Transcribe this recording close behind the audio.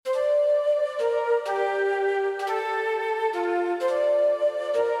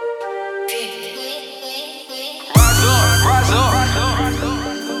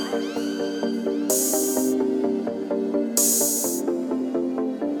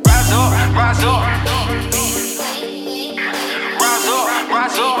rise up. Rise up,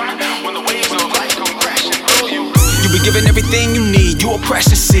 rise up. When the waves of life come crashing through you. You be given everything you need, you a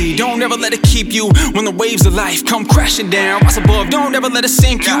precious seed. Don't ever let it keep you when the waves of life come crashing down. Rise above, don't ever let it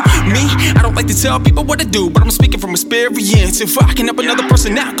sink you. Me, I don't like to tell people what to do, but I'm speaking from experience. If I can help another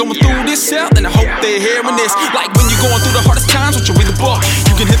person out going through this hell, then I hope they're hearing this. Like when you're going through the hardest times, what you read the book,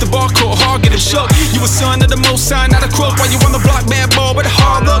 you can hit the bar, cold hard, get it shook. You a son of the most sign, not a crook. While you on the block, bad boy with a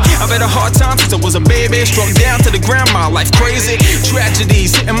hard look. I've had a hard time since I was a baby, struck down to the ground, my life crazy.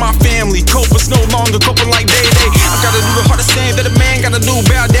 Tragedies hitting my family, copers no longer coping like Day-Day. I've gotta do the hardest thing that a man gotta do,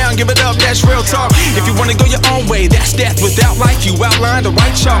 bow down, give it up, that's real talk. If you wanna go your own way, that's death without life. You outlined the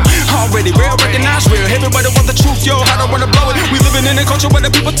right chalk. Already real, recognize real. Everybody want the truth, yo, I don't wanna blow it. We living in a culture where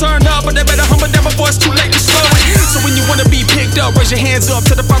the people turn up, but they better humble down before it's too late to slow it. So when you wanna be picked up, raise your hands up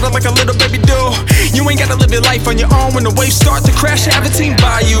to the Father like a little baby do. You ain't gotta live your life on your own. When the waves start to crash, have a team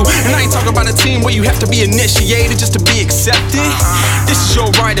by you. And I ain't talking about a team where you have to be initiated just to be accepted. This is your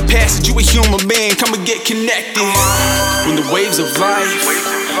rite of passage, you a human being, come and get connected. When the waves of life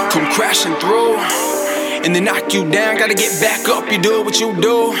come crashing through and they knock you down, gotta get back up, you do what you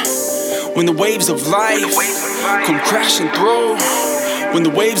do. When the waves of life come crashing through, when the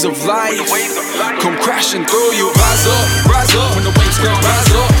waves of life come crashing through you, rise up, when the waves come,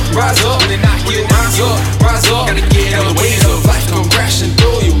 rise up, when they knock you, rise up, gotta get on the waves of life come crashing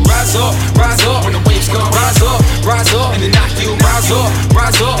through you, rise up, when the waves come, rise up, and they knock you, rise up,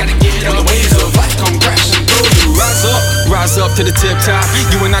 gotta get on the waves of life come crashing through you, rise up to the tip top.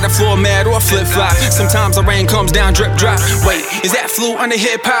 You are not a floor mat or a flip flop. Sometimes the rain comes down, drip drop. Wait, is that flu under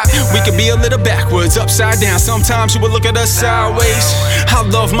hip hop? We could be a little backwards, upside down. Sometimes you will look at us sideways. I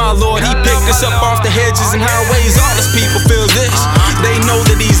love my Lord, He picked us up off the hedges and highways. All His people feel this. They know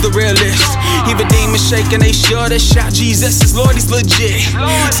that He's the realest. Even demons shaking, they sure they shout Jesus is Lord, He's legit.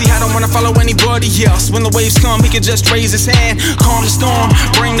 See, I don't wanna follow anybody else. When the waves come, He can just raise His hand, calm the storm,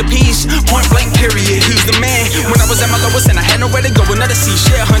 bring the peace. Point blank, period. He's the man. When I was at my lowest and I had nowhere to go, another sea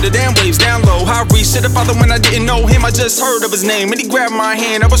share 100 and waves down low. I reached to the Father when I didn't know Him. I just heard of His name and He grabbed my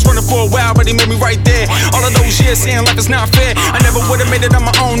hand. I was running for a while, but He met me right there. All of those years saying life is not fair. I never would've made it on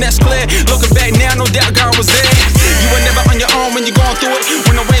my own, that's clear. Looking back now, no doubt God was there. You were never on your own when you're going through it.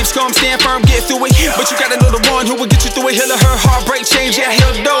 When the waves come, stand firm, get through it. But you gotta know the one who will get you through it. He'll or her heartbreak change, yeah,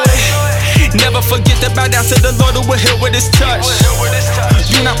 He'll do it. Never forget to bow down to the Lord who will heal with His touch.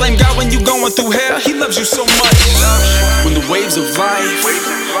 Do not blame God when you're going through hell. He loves you so much. When the waves of life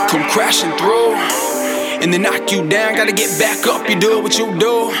come crashing through and they knock you down, gotta get back up, you do what you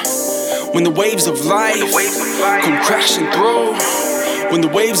do. When the waves of life come crashing through, when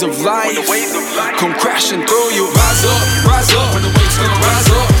the waves of life come crashing through you, rise up, when the waves come,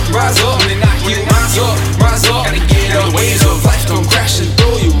 rise up, when they knock you, rise up, gotta get up. When the waves of life come crashing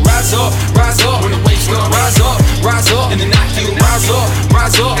through you, rise up, when the waves come, rise up, and they knock you, rise up,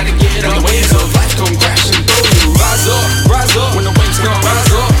 gotta get up. When the waves of life come crashing through you, rise up, when the waves come,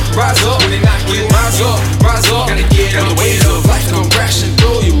 rise up, when they knock you, rise up, gotta get up. When the waves of life come crashing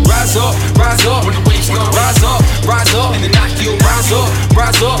through you, rise up, when the waves come, rise up, and they knock you, rise up.